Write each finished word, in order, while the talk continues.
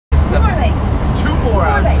where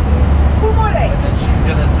I'm going. 2 more legs. And then she's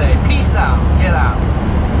gonna say, peace out, get out.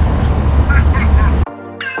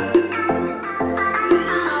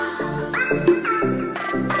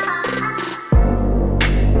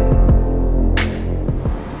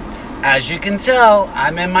 As you can tell,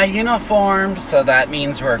 I'm in my uniform, so that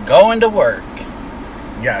means we're going to work.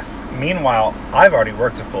 Yes. Meanwhile, I've already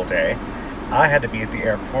worked a full day. I had to be at the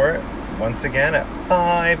airport once again at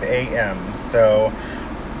 5 a.m. So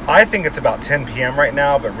I think it's about 10 p.m. right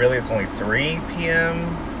now, but really it's only 3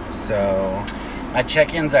 p.m. So my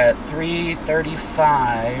check-in's at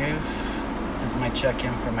 3:35 is my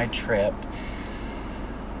check-in for my trip.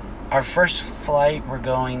 Our first flight, we're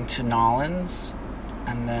going to Nolens,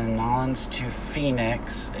 and then Nolens to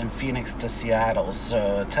Phoenix, and Phoenix to Seattle.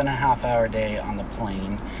 So a 10.5-hour day on the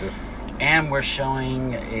plane. Ugh. And we're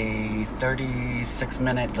showing a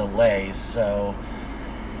 36-minute delay. So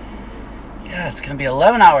yeah, it's going to be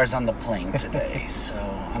 11 hours on the plane today. So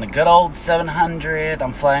on a good old 700,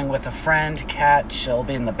 I'm flying with a friend, Kat. She'll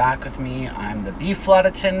be in the back with me. I'm the B flight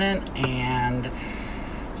attendant, and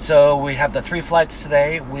so we have the 3 flights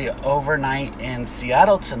today. We overnight in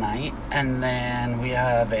Seattle tonight, and then we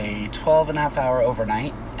have a 12.5-hour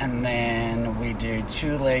overnight, and then we do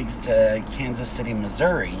 2 legs to Kansas City,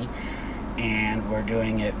 Missouri, and we're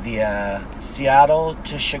doing it via Seattle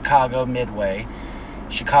to Chicago Midway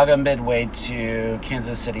to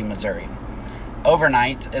Kansas City, Missouri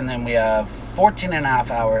overnight, and then we have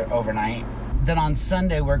 14.5-hour overnight. Then on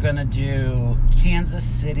Sunday, we're going to do Kansas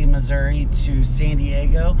City, Missouri to San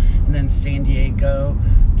Diego, and then San Diego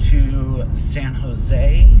to San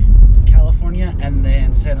Jose, California, and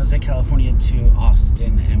then San Jose, California to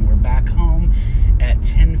Austin, and we're back home at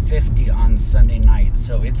 10:50 on Sunday night.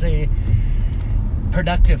 So it's a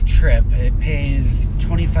productive trip. It pays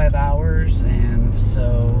 25 hours, and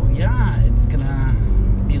so yeah, it's going to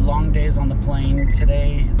be long days on the plane.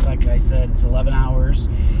 Today, like I said, it's 11 hours.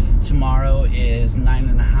 Tomorrow is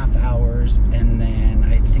 9.5 hours, and then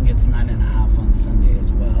I think it's 9.5 on Sunday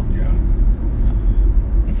as well. yeah.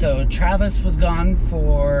 So Travis was gone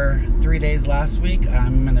for 3 days last week.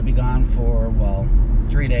 I'm going to be gone for, well,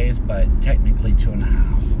 3 days, but technically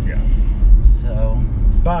 2.5. Yeah. So,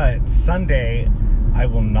 But Sunday, I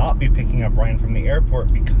will not be picking up Ryan from the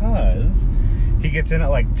airport because he gets in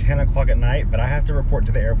at like 10 o'clock at night, but I have to report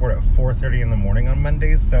to the airport at 4:30 in the morning on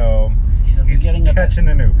Mondays, so he's catching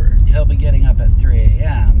an Uber. He'll be getting up at 3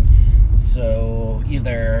 a.m. So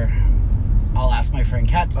either I'll ask my friend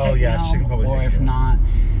Kat to take me she can home, probably or take if you. not,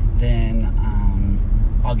 then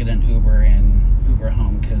I'll get an Uber and Uber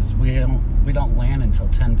home, because we don't land until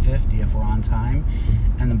 10:50 if we're on time,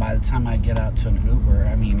 and then by the time I get out to an Uber,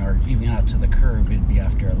 or even out to the curb, it'd be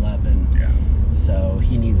after 11. Yeah. So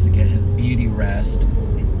he needs to get his beauty rest,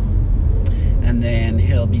 and then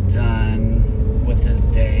he'll be done with his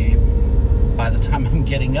day by the time I'm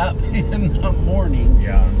getting up in the morning.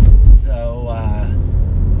 Yeah. So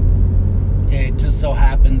it just so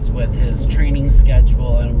happens with his training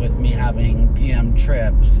schedule and with me having PM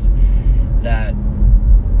trips that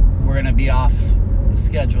we're going to be off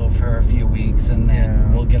schedule for a few weeks, and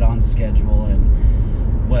then we'll get on schedule, and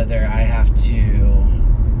whether I have to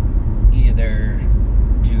either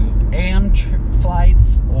do AM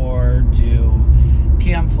flights or do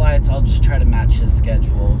PM flights, I'll just try to match his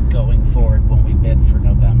schedule going forward when we bid for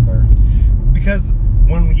November. Because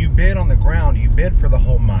when you bid on the ground, you bid for the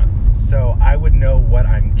whole month. So I would know what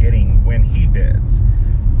I'm getting when he bids.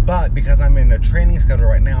 But because I'm in a training schedule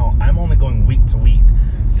right now, I'm only going week to week.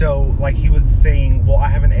 So like he was saying, well, I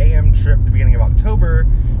have an AM trip at the beginning of October.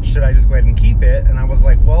 Should I just go ahead and keep it? And I was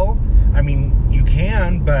like, well, you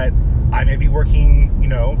can, but I may be working,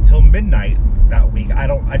 till midnight that week.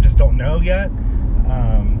 I just don't know yet.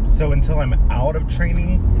 So until I'm out of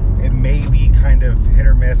training, it may be kind of hit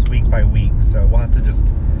or miss week by week. So we'll have to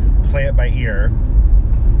just play it by ear.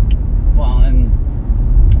 Well, and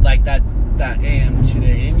like that AM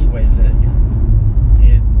today anyways, it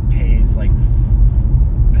pays like,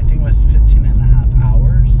 I think it was 15.5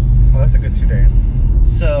 hours. Oh, that's a good 2 day.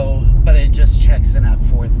 So, but it just checks in at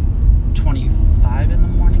 4:25 in the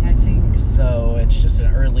morning, I think. So it's just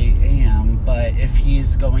an early AM. But if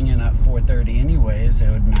he's going in at 4:30 anyways, it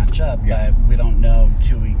would match up. Yeah. But we don't know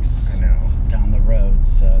 2 weeks I know. down the road.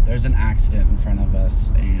 So there's an accident in front of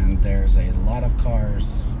us, and there's a lot of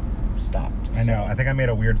cars stopped. I know. I think I made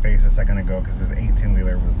a weird face a second ago because this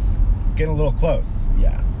 18-wheeler was getting a little close.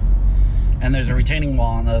 Yeah. And there's a retaining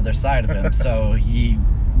wall on the other side of him, so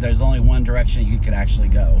there's only one direction he could actually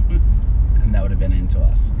go, and that would have been into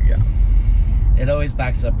us. Yeah. It always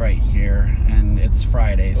backs up right here, and it's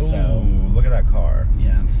Friday, so... Ooh, look at that car.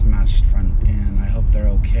 Yeah, it's smashed front end. I hope they're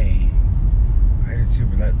okay. I do too,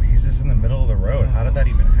 but he's just in the middle of the road. How did that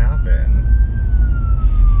even happen?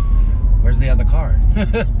 Where's the other car?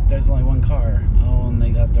 There's only one car. Oh, and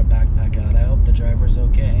they got their backpack out. I hope the driver's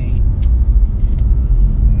okay.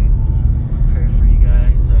 Pray for you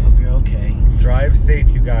guys. I hope you're okay. Drive safe,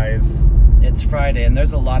 you guys. It's Friday, and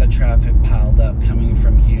there's a lot of traffic piled up coming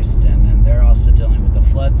from Houston, and they're also dealing with the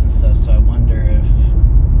floods and stuff, so I wonder if...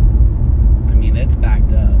 I mean, it's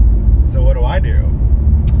backed up. So what do I do?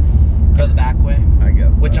 Go the back way. I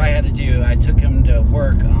guess Which so. I had to do. I took him to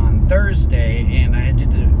work on Thursday, and I had to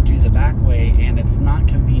do the back way, and it's not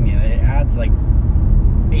convenient. It adds like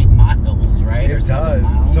 8 miles, right? It or 7 does.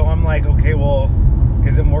 miles. So I'm like, okay, well,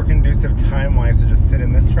 is it more conducive time-wise to just sit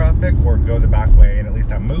in this traffic or go the back way, and at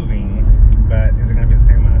least I'm moving, but is it going to be the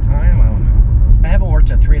same amount of time? I don't know. I haven't worked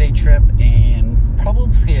a 3-day trip in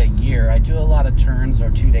probably a year. I do a lot of turns or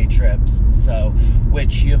 2-day trips, so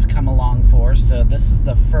which you've come along for. So this is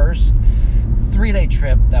the first 3-day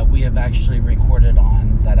trip that we have actually recorded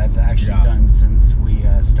on, that I've actually done since we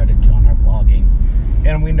started doing our vlogging.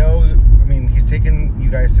 And we know, I mean, he's taken you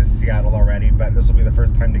guys to Seattle already, but this will be the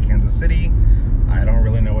first time to Kansas City. I don't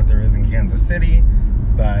really know what there is in Kansas City,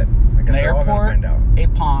 but I guess we're all going to find out. A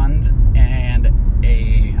pond, and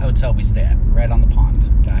a hotel we stay at right on the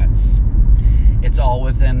pond. It's all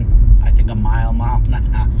within, I think, a mile and a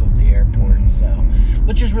half of the airport. So,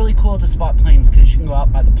 which is really cool to spot planes, because you can go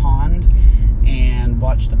out by the pond and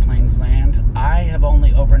watch the planes land. I have only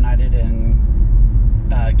overnighted in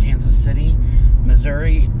Kansas City,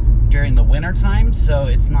 Missouri during the winter time, so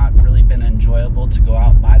it's not really been enjoyable to go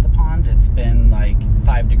out by the pond. It's been like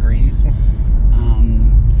 5 degrees.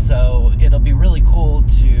 So it'll be really cool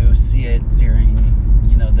to see it during,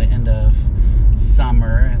 you know, the end of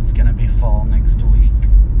summer. It's gonna be fall next week.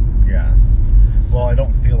 Yes. Well, I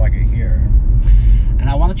don't feel like it here. And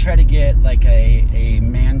I want to try to get like a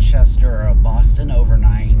Manchester or a Boston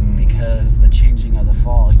overnight, because the changing of the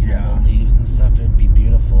fall, you know, the leaves and stuff, it'd be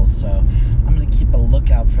beautiful. So I'm going to keep a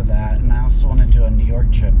lookout for that. And I also want to do a New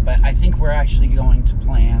York trip. But I think we're actually going to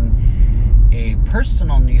plan a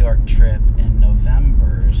personal New York trip in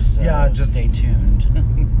November. So just stay tuned.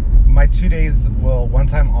 My 2 days, well,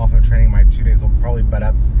 once I'm off of training, my 2 days will probably butt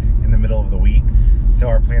up in the middle of the week. So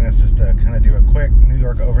our plan is just to kind of do a quick New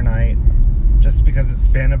York overnight, just because it's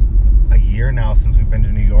been a year now since we've been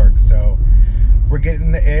to New York. So we're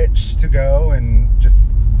getting the itch to go and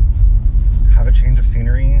just have a change of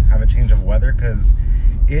scenery, have a change of weather, because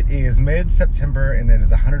it is mid-September and it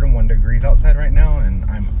is 101 degrees outside right now, and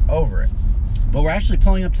I'm over it. But we're actually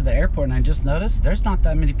pulling up to the airport, and I just noticed there's not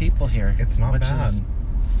that many people here. It's not which bad. Is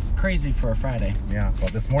crazy for a Friday. Yeah, well,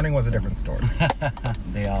 this morning was a different story.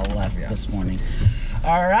 They all left this morning.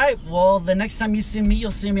 All right, well, the next time you see me,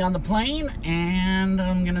 you'll see me on the plane, and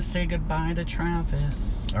I'm gonna say goodbye to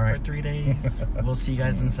Travis for 3 days. We'll see you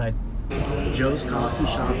guys inside. Joe's coffee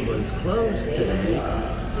shop was closed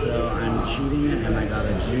today, so I'm cheating it, and I got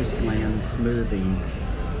a Juice Land smoothie.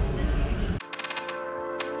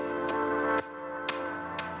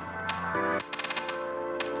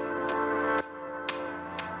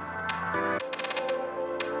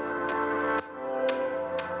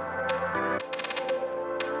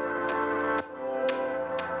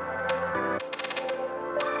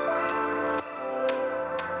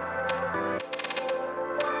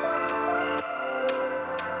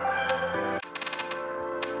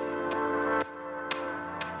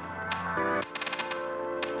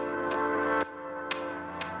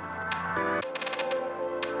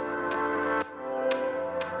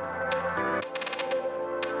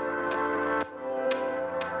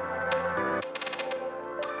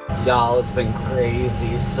 Y'all, it's been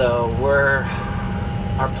crazy. So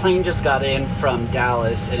our plane just got in from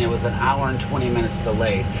Dallas, and it was an hour and 20 minutes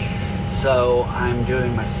delayed. So I'm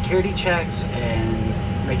doing my security checks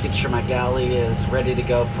and making sure my galley is ready to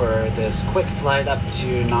go for this quick flight up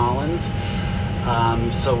to Nolens.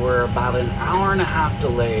 So we're about an hour and a half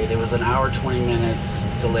delayed. It was an hour 20 minutes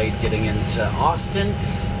delayed getting into Austin.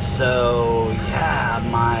 So yeah,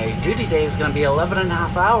 my duty day is going to be 11 and a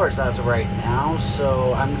half hours as of right now.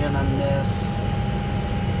 So I'm going to miss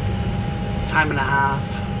time and a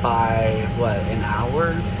half by what, an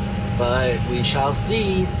hour? But we shall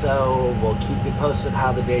see. So we'll keep you posted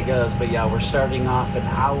how the day goes. But yeah, we're starting off an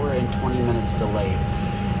hour and 20 minutes delayed.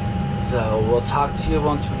 So we'll talk to you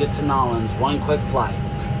once we get to Nolens. One quick flight.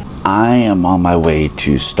 I am on my way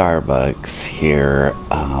to Starbucks here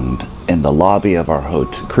in the lobby of our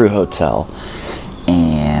crew hotel,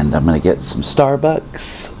 and I'm gonna get some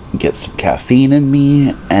Starbucks, get some caffeine in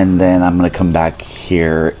me, and then I'm gonna come back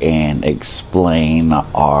here and explain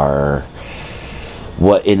our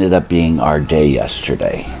what ended up being our day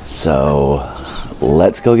yesterday. So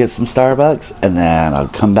let's go get some Starbucks, and then I'll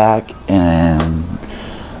come back and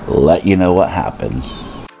let you know what happened.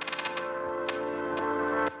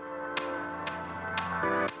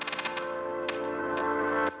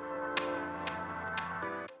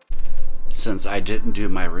 Since I didn't do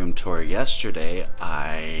my room tour yesterday,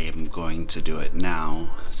 I'm going to do it now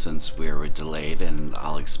since we were delayed, and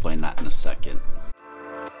I'll explain that in a second.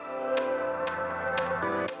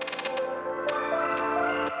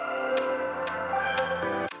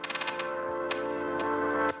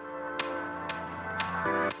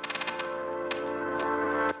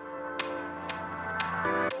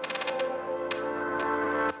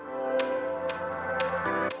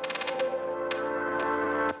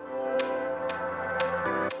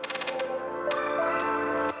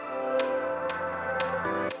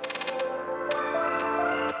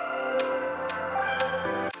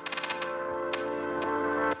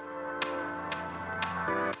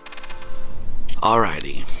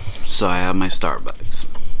 Alrighty, so I have my Starbucks.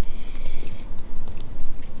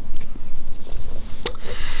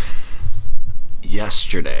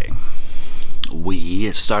 Yesterday,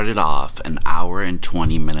 we started off an hour and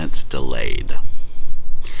 20 minutes delayed.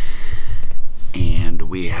 And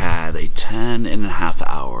we had a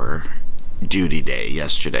 10.5-hour duty day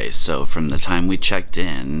yesterday. So from the time we checked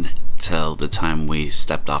in till the time we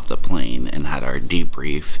stepped off the plane and had our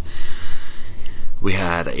debrief, we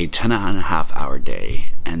had a 10.5-hour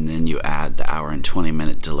day, and then you add the hour and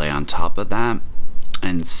 20-minute delay on top of that.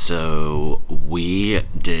 And so we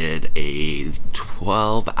did a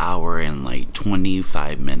 12-hour and like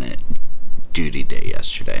 25-minute duty day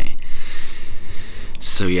yesterday.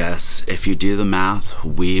 So yes, if you do the math,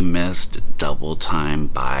 we missed double time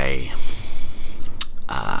by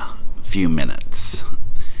a few minutes.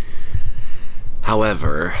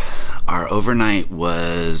 However, our overnight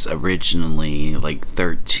was originally like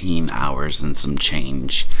 13 hours and some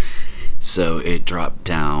change, so it dropped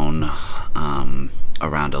down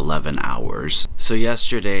around 11 hours. So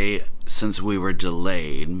yesterday, since we were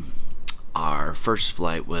delayed, our first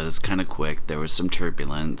flight was kind of quick. There was some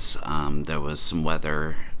turbulence, there was some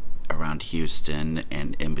weather around Houston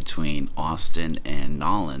and in between Austin and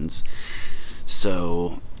Nolens,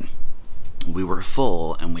 so we were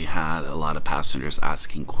full and we had a lot of passengers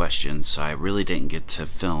asking questions, so I really didn't get to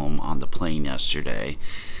film on the plane yesterday.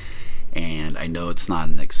 And I know it's not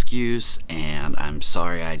an excuse, and I'm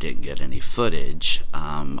sorry I didn't get any footage.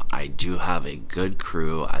 I do have a good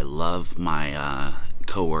crew. I love my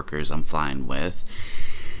co-workers I'm flying with,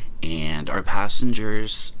 and our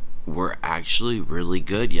passengers were actually really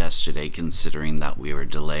good yesterday considering that we were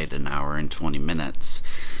delayed an hour and 20 minutes.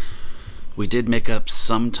 We did make up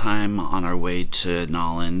some time on our way to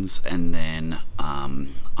Nolens, and then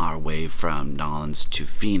our way from Nolens to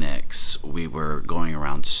Phoenix. We were going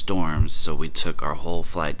around storms, so we took our whole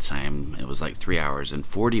flight time. It was like 3 hours and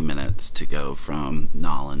 40 minutes to go from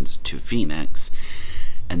Nolens to Phoenix,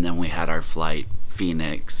 and then we had our flight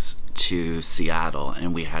Phoenix to Seattle,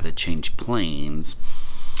 and we had to change planes.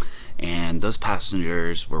 And those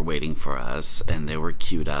passengers were waiting for us, and they were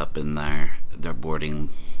queued up in their boarding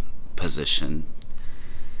position,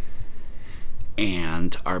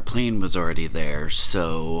 and our plane was already there,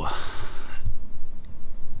 so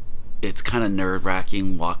it's kind of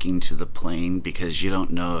nerve-wracking walking to the plane because you don't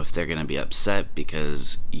know if they're going to be upset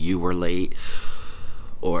because you were late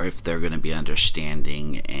or if they're going to be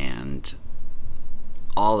understanding. And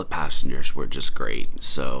all the passengers were just great,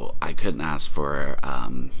 so I couldn't ask for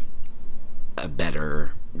a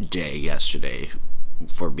better day yesterday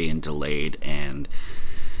for being delayed. And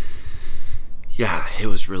yeah, it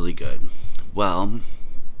was really good. Well,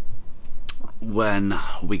 when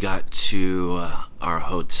we got to our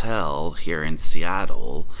hotel here in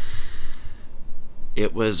Seattle,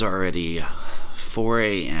 it was already 4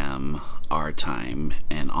 a.m. our time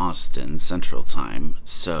and Austin Central Time.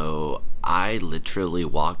 So I literally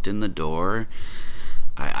walked in the door,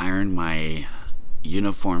 I ironed my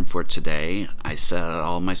uniform for today, I set out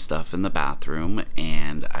all my stuff in the bathroom,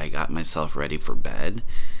 and I got myself ready for bed.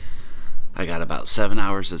 I got about 7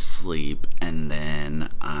 hours of sleep, and then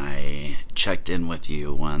I checked in with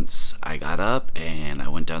you once I got up, and I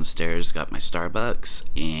went downstairs, got my Starbucks,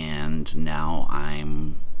 and now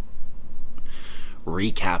I'm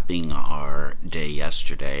recapping our day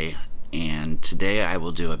yesterday. And today I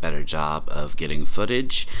will do a better job of getting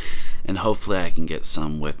footage, and hopefully I can get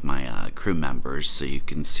some with my crew members so you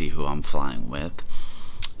can see who I'm flying with.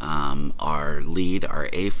 Our lead, our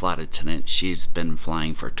A flight attendant, she's been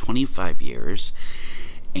flying for 25 years,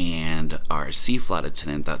 And our C flight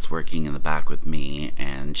attendant that's working in the back with me,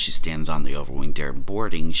 and she stands on the overwing during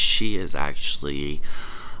boarding, she has actually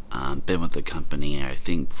been with the company, I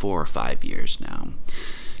think, 4 or 5 years now.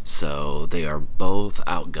 So they are both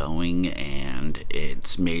outgoing, and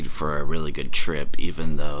it's made for a really good trip,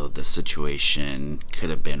 even though the situation could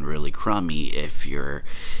have been really crummy if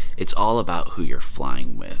it's all about who you're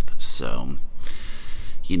flying with. So,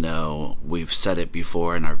 you know, we've said it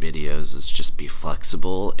before in our videos, is just be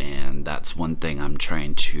flexible, and that's one thing I'm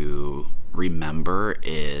trying to remember,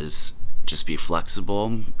 is just be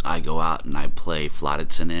flexible. I go out and I play flight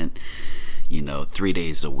attendant, you know, 3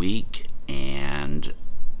 days a week, and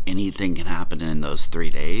anything can happen in those 3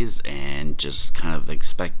 days, and just kind of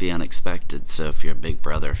expect the unexpected. So if you're a Big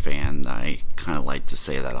Brother fan, I kind of like to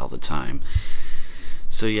say that all the time.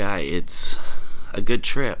 So yeah, it's a good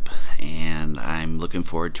trip, and I'm looking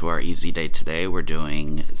forward to our easy day today. We're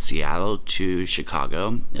doing Seattle to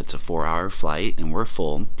Chicago. It's a 4-hour flight, and we're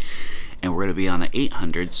full, and we're going to be on an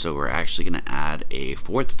 800, so we're actually going to add a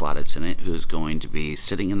 4th flight attendant who's going to be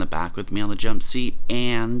sitting in the back with me on the jump seat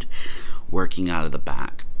and working out of the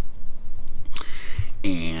back.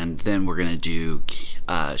 And then we're going to do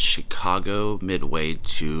Chicago Midway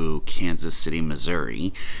to Kansas City,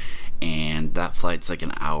 Missouri, and that flight's like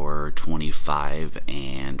an hour 25,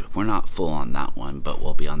 and we're not full on that one, but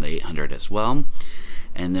we'll be on the 800 as well.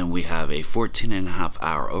 And then we have a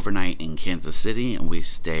 14.5-hour overnight in Kansas City, and we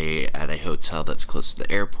stay at a hotel that's close to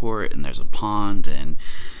the airport, and there's a pond, and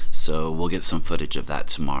so we'll get some footage of that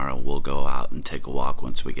tomorrow. We'll go out and take a walk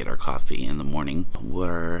once we get our coffee in the morning.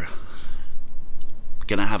 We're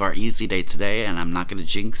gonna have our easy day today, and I'm not gonna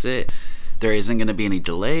jinx it. There isn't gonna be any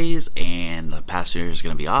delays, and the passenger is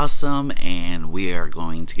gonna be awesome, and we are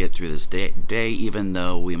going to get through this day even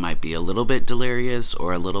though we might be a little bit delirious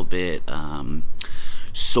or a little bit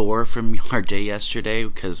sore from our day yesterday,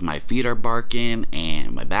 because my feet are barking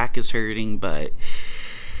and my back is hurting, but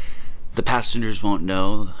the passengers won't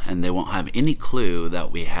know, and they won't have any clue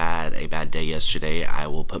that we had a bad day yesterday. I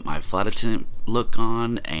will put my flight attendant look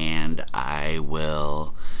on, and I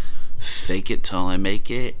will fake it till I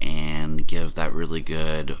make it, and give that really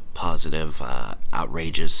good, positive,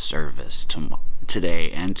 outrageous service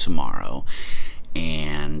today and tomorrow,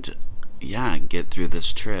 and yeah, get through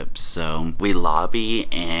this trip. So we lobby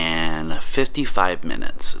in 55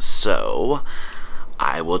 minutes, so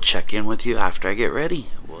I will check in with you after I get ready.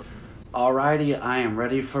 Alrighty, I am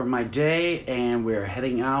ready for my day, and we're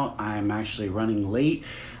heading out. I'm actually running late.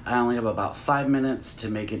 I only have about 5 minutes to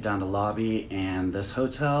make it down to lobby, and this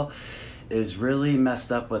hotel is really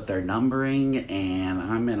messed up with their numbering, and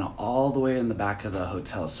I'm in all the way in the back of the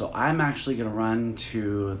hotel. So I'm actually gonna run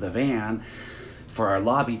to the van for our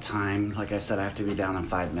lobby time. Like I said, I have to be down in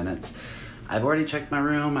 5 minutes. I've already checked my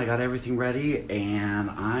room, I got everything ready, and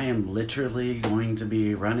I am literally going to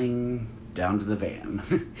be running down to the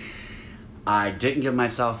van. I didn't give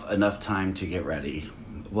myself enough time to get ready.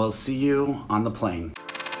 We'll see you on the plane.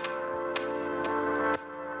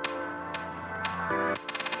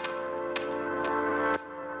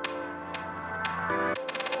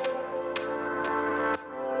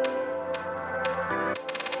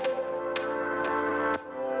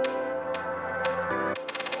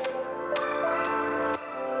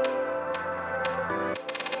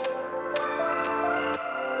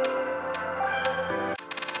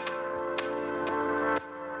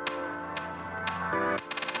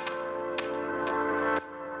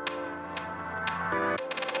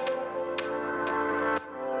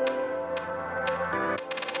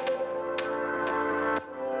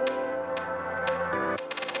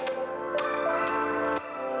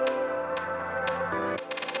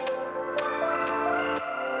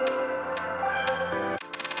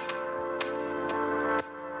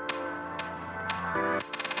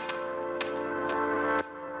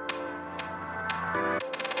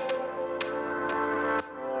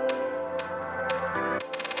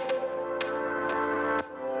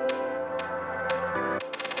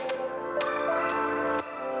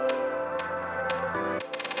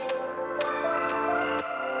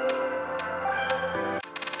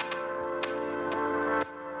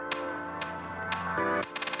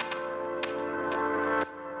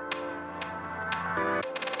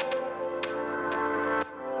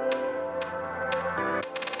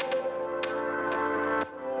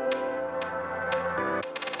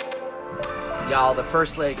 Y'all, the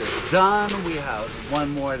first leg is done. We have one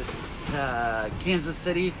more to Kansas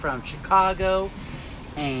City from Chicago,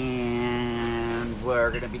 and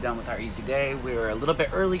we're gonna be done with our easy day. We were a little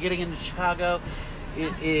bit early getting into Chicago.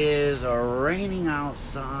 It is raining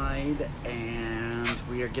outside, and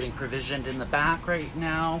we are getting provisioned in the back right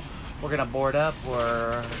now We're gonna board up.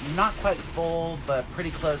 We're not quite full, but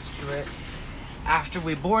pretty close to it. After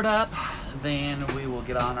we board up, then we will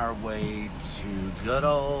get on our way to good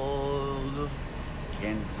old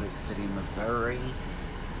Kansas City, Missouri.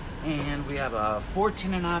 And we have a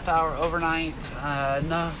 14.5-hour overnight,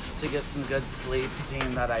 enough to get some good sleep,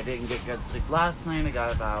 seeing that I didn't get good sleep last night. I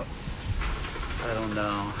got about, I don't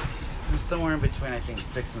know, somewhere in between, I think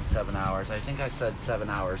 6 and 7 hours. I think I said 7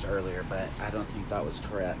 hours earlier, but I don't think that was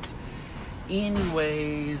correct.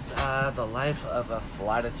 Anyways, the life of a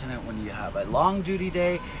flight attendant when you have a long duty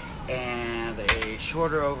day and a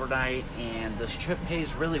shorter overnight, and this trip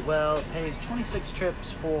pays really well. It pays 26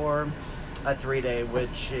 trips for a 3-day,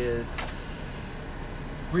 which is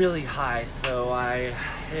really high, so I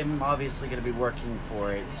am obviously going to be working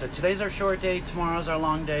for it. So today's our short day, tomorrow's our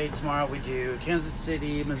long day. Tomorrow we do Kansas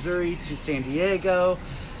City, Missouri to San Diego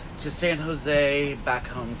to San Jose, back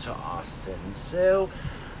home to Austin. So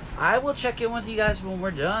I will check in with you guys when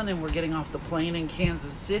we're done and we're getting off the plane in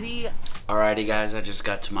Kansas City. Alrighty guys, I just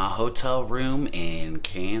got to my hotel room in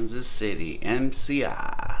Kansas City,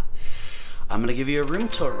 MCI. I'm gonna give you a room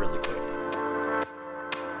tour really quick.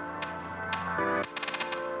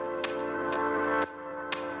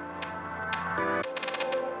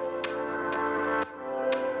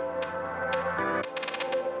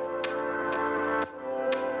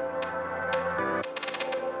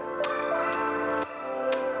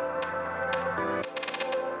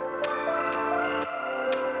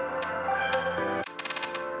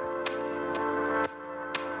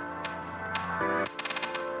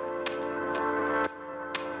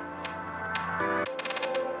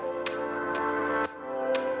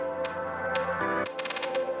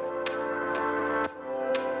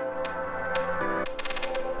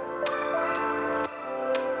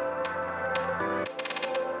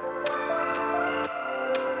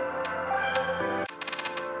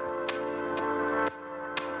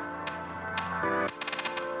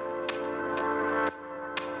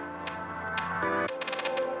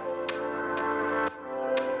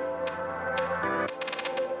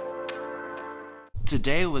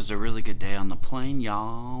 Today was a really good day on the plane,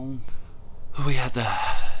 y'all. We had the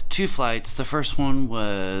 2 flights. The first one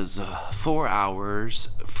was 4 hours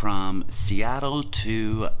from Seattle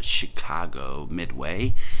to Chicago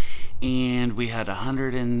Midway, and we had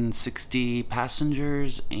 160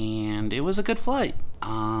 passengers, and it was a good flight.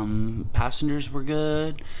 Passengers were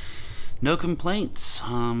good, no complaints.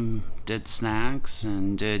 Did snacks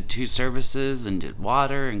and did 2 services and did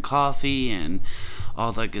water and coffee and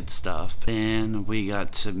all that good stuff. Then we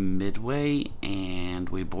got to Midway and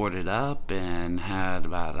we boarded up and had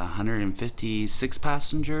about 156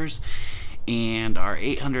 passengers, and our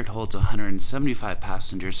 800 holds 175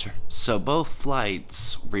 passengers, so both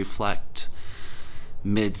flights reflect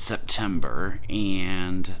mid-September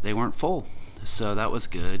and they weren't full, so that was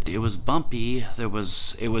good. It was bumpy. It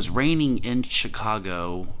was raining in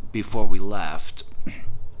Chicago before we left,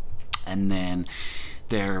 and then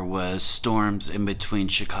there was storms in between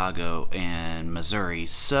Chicago and Missouri,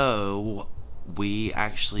 so we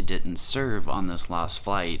actually didn't serve on this last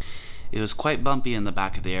flight. It was quite bumpy in the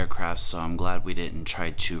back of the aircraft, so I'm glad we didn't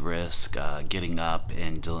try to risk getting up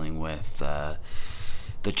and dealing with the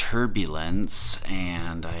turbulence.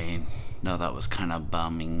 And I know that was kind of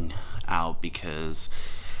bumming out because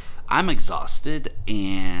I'm exhausted,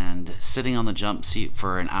 and sitting on the jump seat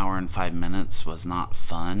for an hour and 5 minutes was not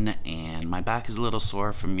fun, and my back is a little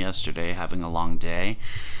sore from yesterday having a long day.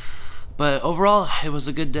 But overall, it was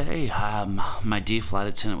a good day. My D flight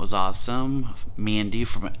attendant was awesome. Me and D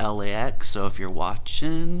from LAX, so if you're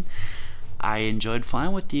watching, I enjoyed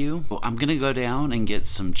flying with you. I'm gonna go down and get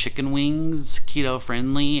some chicken wings, keto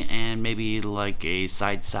friendly, and maybe like a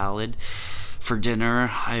side salad for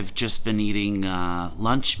dinner. I've just been eating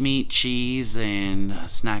lunch meat, cheese, and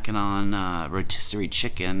snacking on rotisserie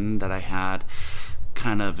chicken that I had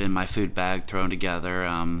kind of in my food bag thrown together.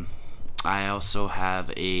 I also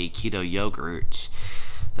have a keto yogurt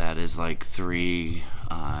that is like 3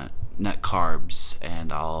 net carbs,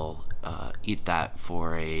 and I'll eat that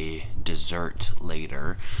for a dessert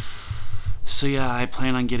later. So yeah, I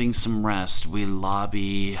plan on getting some rest. We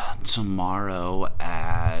lobby tomorrow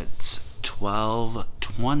at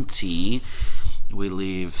 12:20. We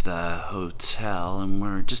leave the hotel and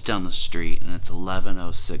we're just down the street, and it's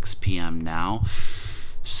 11:06 p.m. now.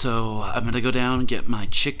 So I'm gonna go down and get my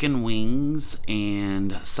chicken wings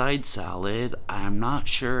and side salad. I'm not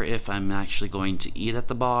sure if I'm actually going to eat at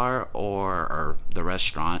the bar or the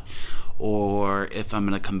restaurant, or if I'm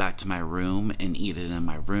gonna come back to my room and eat it in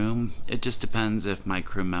my room. It just depends if my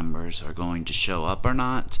crew members are going to show up or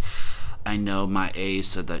not. I know my A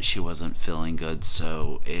said that she wasn't feeling good,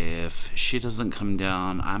 so if she doesn't come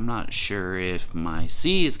down, I'm not sure if my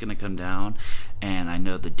C is going to come down, and I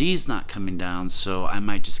know the D's not coming down, so I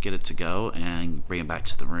might just get it to go and bring it back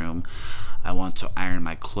to the room. I want to iron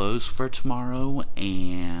my clothes for tomorrow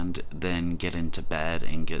and then get into bed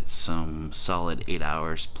and get some solid 8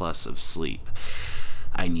 hours plus of sleep.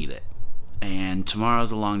 I need it. And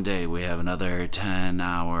tomorrow's a long day. We have another 10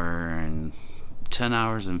 hours and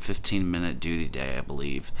 15-minute duty day, I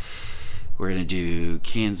believe. We're going to do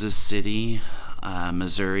Kansas City,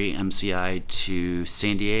 Missouri, MCI to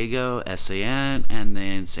San Diego, SAN, and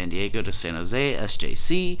then San Diego to San Jose,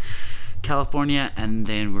 SJC, California, and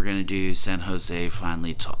then we're going to do San Jose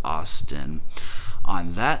finally to Austin.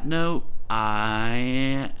 On that note,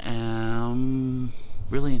 I am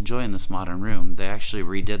really enjoying this modern room. They actually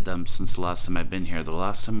redid them since the last time I've been here. The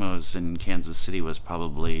last time I was in Kansas City was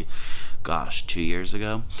probably, gosh, 2 years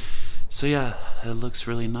ago. So yeah, it looks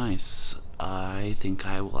really nice. I think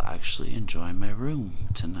I will actually enjoy my room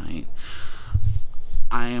tonight.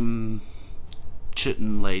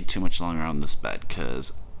 Shouldn't lay too much longer on this bed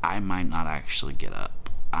because I might not actually get up.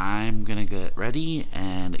 I'm gonna get ready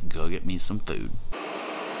and go get me some food.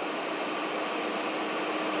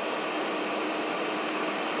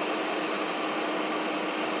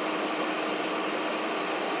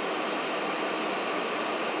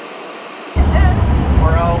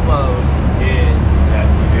 We're almost in San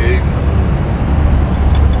Diego.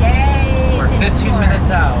 Yay! We're 15 minutes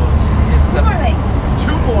out. It's Two more legs.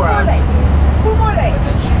 2 more Two more hours. legs. 2 more And legs.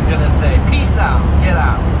 then she's gonna say, peace out, get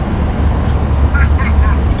out.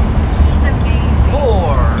 He's amazing.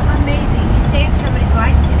 4. Amazing. He saved somebody's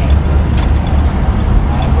life today.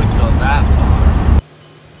 I wouldn't go that far.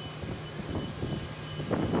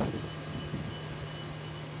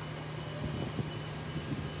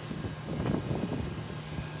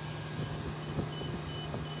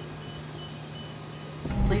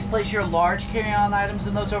 Please place your large carry-on items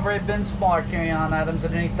in those overhead bins, smaller carry-on items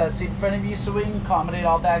underneath that seat in front of you so we can accommodate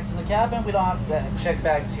all bags in the cabin. We don't have to check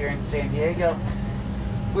bags here in San Diego.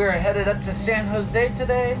 We're headed up to San Jose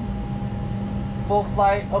today. Full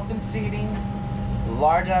flight, open seating,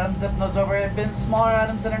 large items up in those overhead bins, smaller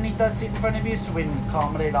items underneath that seat in front of you so we can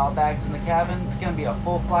accommodate all bags in the cabin. It's going to be a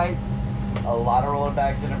full flight. A lot of roller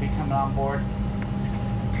bags are going to be coming on board.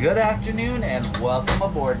 Good afternoon and welcome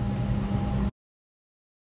aboard.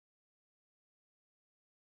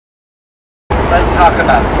 Let's talk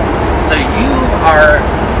about something. So you are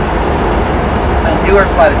a newer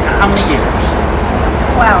flight attendant. How many years?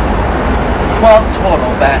 12. 12 total,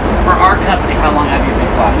 but for our company, how long have you been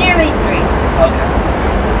flying? Nearly 3. Okay.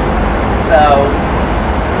 So,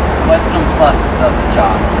 what's some pluses of the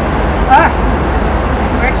job?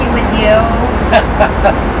 Working with you.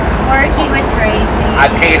 Working with Tracy. I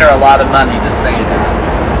paid her a lot of money to say that.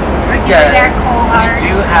 Working with our We cohorts.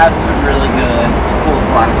 do have some really good, cool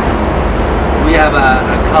flight attendants. We have a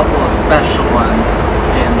couple of special ones,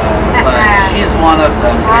 but she's one of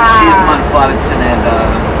them. And she's my flight attendant.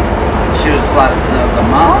 She was flight attendant of the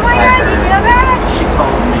month. Oh my God, you know that? She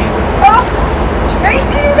told me. Oh,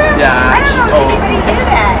 Tracy did that? Yeah, I don't she know if told anybody me. knew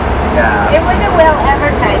that. Yeah. It wasn't well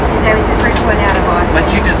advertised because I was the first one out of Boston. But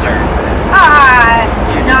you deserve it.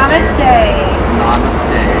 You Namaste.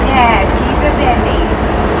 Namaste. Yes, keep it bending.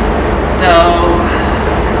 So,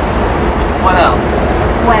 what else?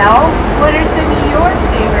 Well, what are some of your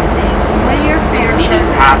favorite things? What are your favorite Meeting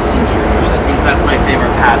things? passengers. I think that's my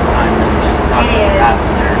favorite pastime is just talking It to is.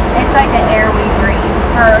 passengers. It's like the air we breathe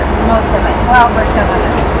for most of us. Well, for some of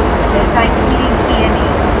us. It's like eating candy.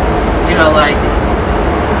 You know, like,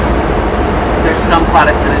 there's some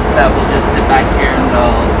flight attendants that will just sit back here and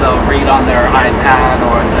they'll read on their iPad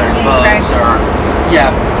or their Game books record. or,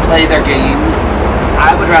 play their games.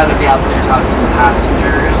 I would rather be out there talking to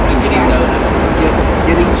passengers and getting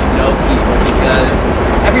to know people because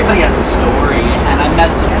everybody has a story, and I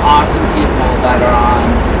met some awesome people that are on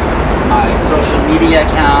my social media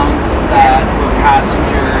accounts that were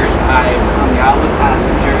passengers. I've hung out with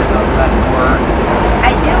passengers outside of work.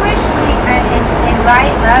 I do wish we, in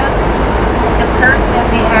light of the perks that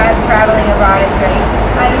we have traveling abroad is great.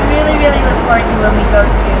 I really, really look forward to when we go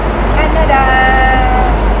to Canada,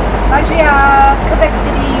 Montreal, Quebec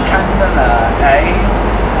City, Canada, Hey.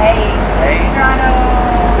 Toronto.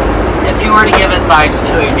 If you were to give advice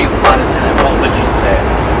to a new flight attendant, what would you say?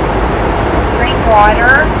 Drink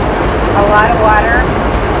water, a lot of water,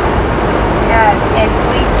 and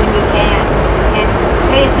sleep when you can. And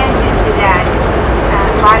pay attention to that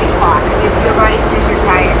body clock. If your body says you're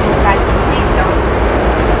tired, you've got to sleep.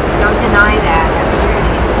 Don't deny that. I mean, you're going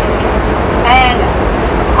to get sick. And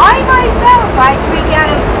I myself, I drink out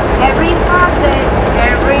of every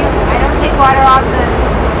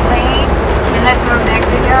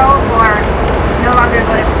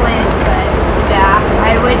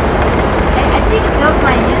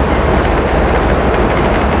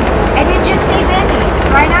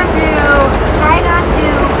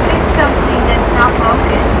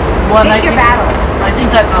Well, Pick your battles. I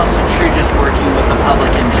think that's also true just working with the public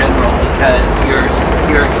in general, because you're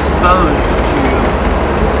exposed to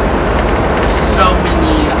so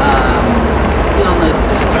many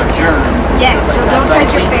illnesses or germs. And Yes, stuff so like don't that.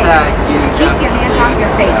 touch your face. That you Keep your hands off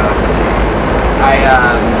your face. I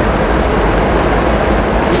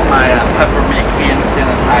keep my peppermint hand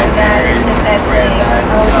sanitizer That is the and best spread thing. that.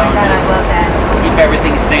 Oh my God, I just love that. keep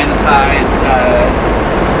everything sanitized.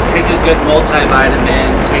 Take a good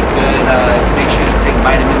multivitamin. Make sure you take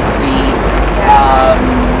vitamin C.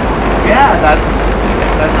 Yeah, that's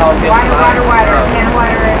all good. Water, So, and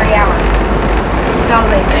water every hour. So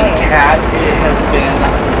they say. and Kat, it has been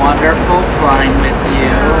wonderful flying with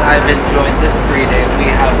you. I've enjoyed this 3 day.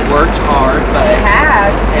 We have worked hard, but We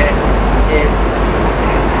have. it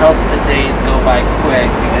has helped the days go by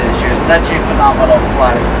quick because you're such a phenomenal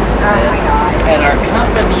flight attendant. Oh my God. And our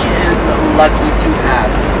company is lucky to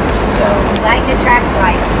have you. So, Like attracts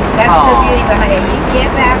like. That's the beauty behind it. You get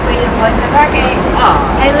back where you put the bucket.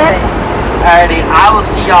 Hey, look. alrighty, I will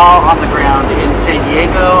see y'all on the ground in San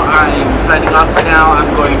Diego. I'm signing off for now.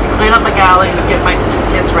 I'm going to clean up my galleys, get my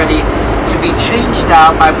kids ready to be changed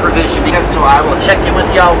out by provisioning. So I will check in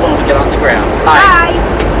with y'all when we get on the ground. Bye.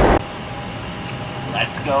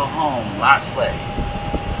 Let's go home. Last leg.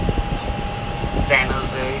 San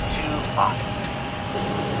Jose to Austin.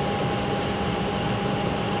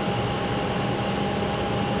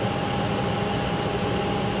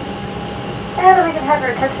 And if we can have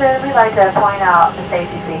your attention, we'd like to point out the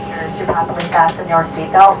safety features to properly fasten your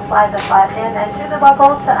seatbelt. Slide the flap in and to the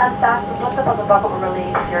buckle to unfasten. Lift up on the buckle to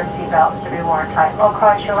release. Your seatbelt should be worn tight. Roll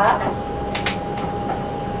across your lap.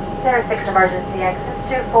 There are 6 emergency exits,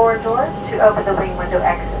 2 forward doors, 2 open the wing window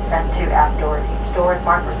exits, and 2 aft doors. Each door is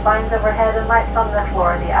marked with signs overhead and lights on the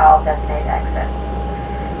floor of the aisle designated exits.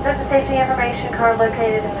 There's a safety information card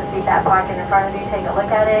located in the seat back pocket in front of you. Take a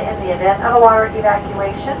look at it. In the event of a water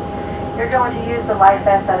evacuation, you're going to use the life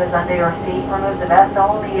vest that is under your seat. Remove the vest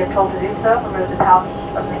only if told to do so. Remove the pouch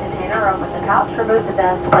from the container, open the pouch, remove the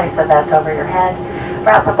vest, place the vest over your head.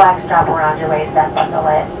 Wrap the black strap around your waist and bundle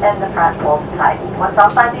it. Then the front pulls tight. Once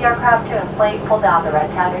outside the aircraft, to inflate, pull down the red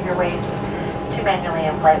tab at your waist. To manually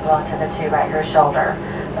inflate, blow into the tube at your shoulder.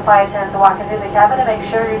 The flight attendants are walking through the cabin to make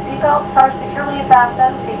sure your seatbelts are securely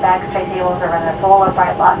fastened. Seat bags, tray tables are in their full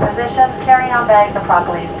upright lock positions. Carry-on bags are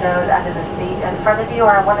properly stowed under the seat in front of you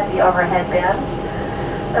or in one of the overhead bins.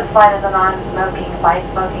 This flight is a non-smoking flight.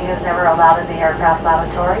 Smoking is never allowed in the aircraft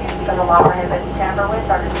lavatories. Federal law prohibits tamper with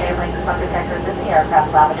or disabling smoke detectors in the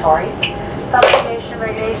aircraft lavatories. Publication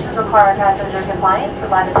regulations require passenger compliance.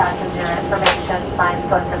 Provide the passenger information, signs,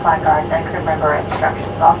 posted placards, and crew member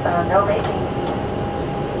instructions. Also, no vaping.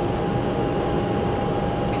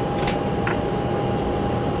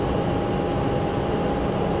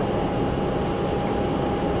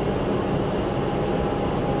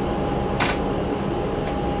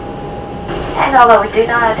 And although we do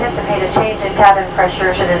not anticipate a change in cabin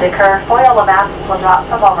pressure should it occur, foil the masks will drop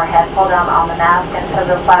from overhead. Pull down on the mask until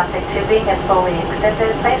the plastic tubing is fully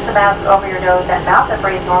extended. Place the mask over your nose and mouth and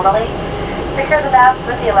breathe normally. Secure the mask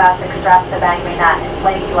with the elastic strap. The bag may not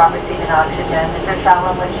inflate. You are receiving oxygen. If you're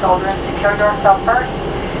traveling with children, secure yourself first.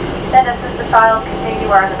 Then assist the child. Continue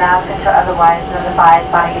wearing the mask until otherwise notified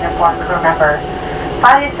by a uniformed crew member.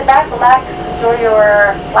 Finally, sit back, relax, enjoy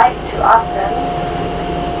your flight to Austin.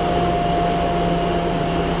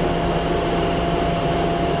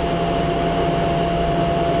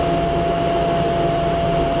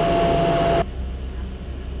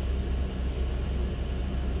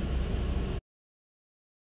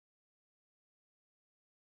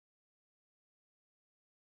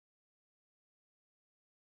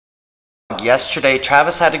 Yesterday,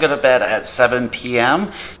 Travis had to go to bed at 7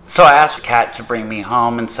 p.m. So I asked Kat to bring me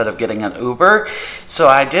home instead of getting an Uber. So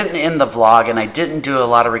I didn't end the vlog and I didn't do a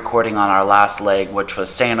lot of recording on our last leg, which was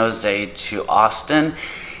San Jose to Austin.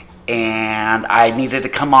 And I needed to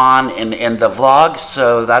come on and end the vlog.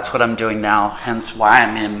 So that's what I'm doing now. Hence why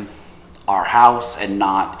I'm in our house and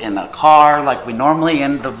not in a car like we normally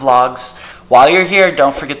end the vlogs. While you're here,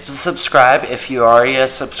 don't forget to subscribe. If you're already a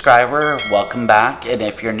subscriber, welcome back. And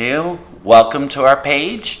if you're new, welcome to our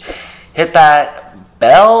page. Hit that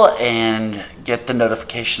bell and get the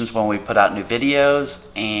notifications when we put out new videos,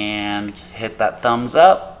 and hit that thumbs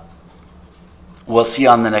up. We'll see you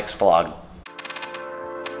on the next vlog.